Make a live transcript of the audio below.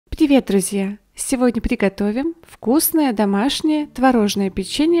Привет, друзья! Сегодня приготовим вкусное домашнее творожное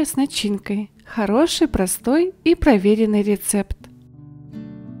печенье с начинкой. Хороший, простой и проверенный рецепт.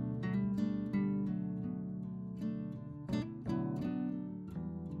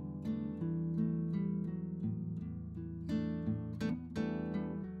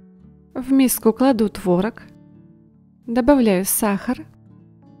 В миску кладу творог, добавляю сахар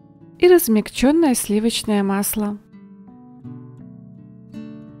и размягченное сливочное масло.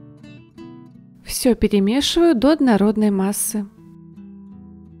 Все перемешиваю до однородной массы.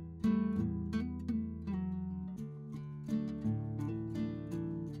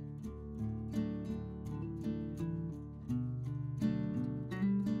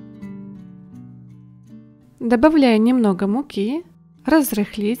 Добавляю немного муки,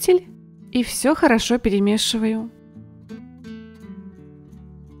 разрыхлитель и все хорошо перемешиваю.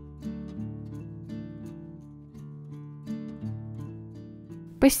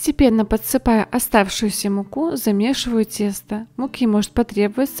 Постепенно подсыпая оставшуюся муку, замешиваю тесто. Муки может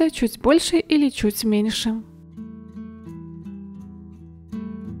потребоваться чуть больше или чуть меньше.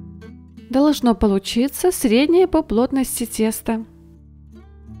 Должно получиться среднее по плотности тесто.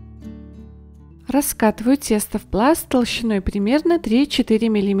 Раскатываю тесто в пласт толщиной примерно 3-4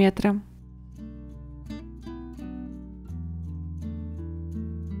 мм.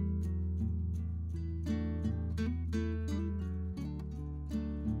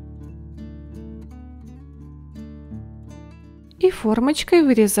 И формочкой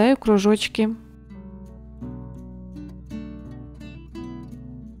вырезаю кружочки.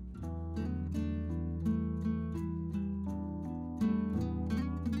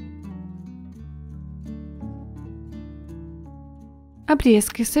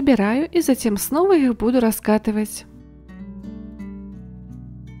 Обрезки собираю и затем снова их буду раскатывать.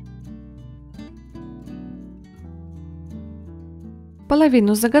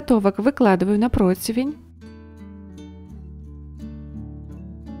 Половину заготовок выкладываю на противень.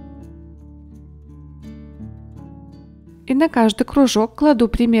 И на каждый кружок кладу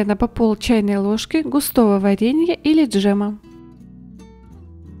примерно по пол чайной ложки густого варенья или джема.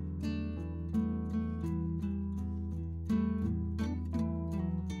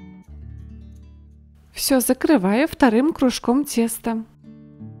 Все закрываю вторым кружком теста.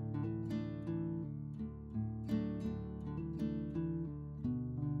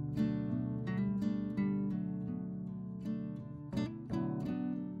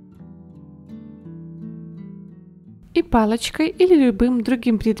 И палочкой или любым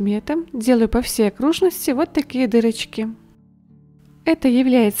другим предметом делаю по всей окружности вот такие дырочки. Это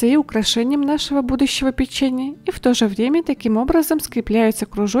является и украшением нашего будущего печенья, и в то же время таким образом скрепляются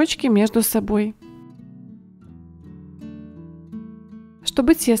кружочки между собой.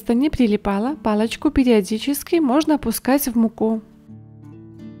 Чтобы тесто не прилипало, палочку периодически можно опускать в муку.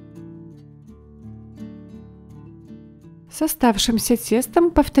 С оставшимся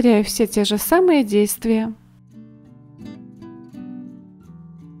тестом повторяю все те же самые действия.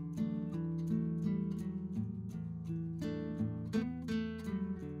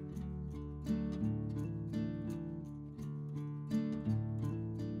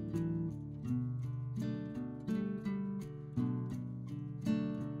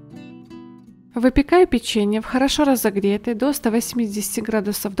 Выпекаю печенье в хорошо разогретой до 180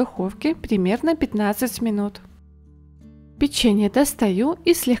 градусов духовке примерно 15 минут. Печенье достаю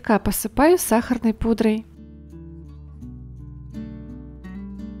и слегка посыпаю сахарной пудрой.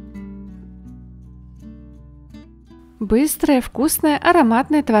 Быстрое, вкусное,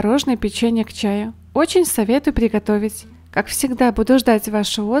 ароматное творожное печенье к чаю. Очень советую приготовить. Как всегда, буду ждать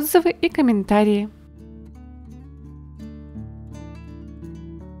ваши отзывы и комментарии.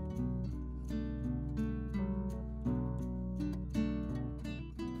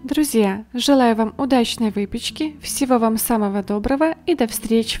 Друзья, желаю вам удачной выпечки, всего вам самого доброго и до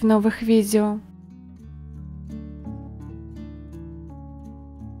встречи в новых видео.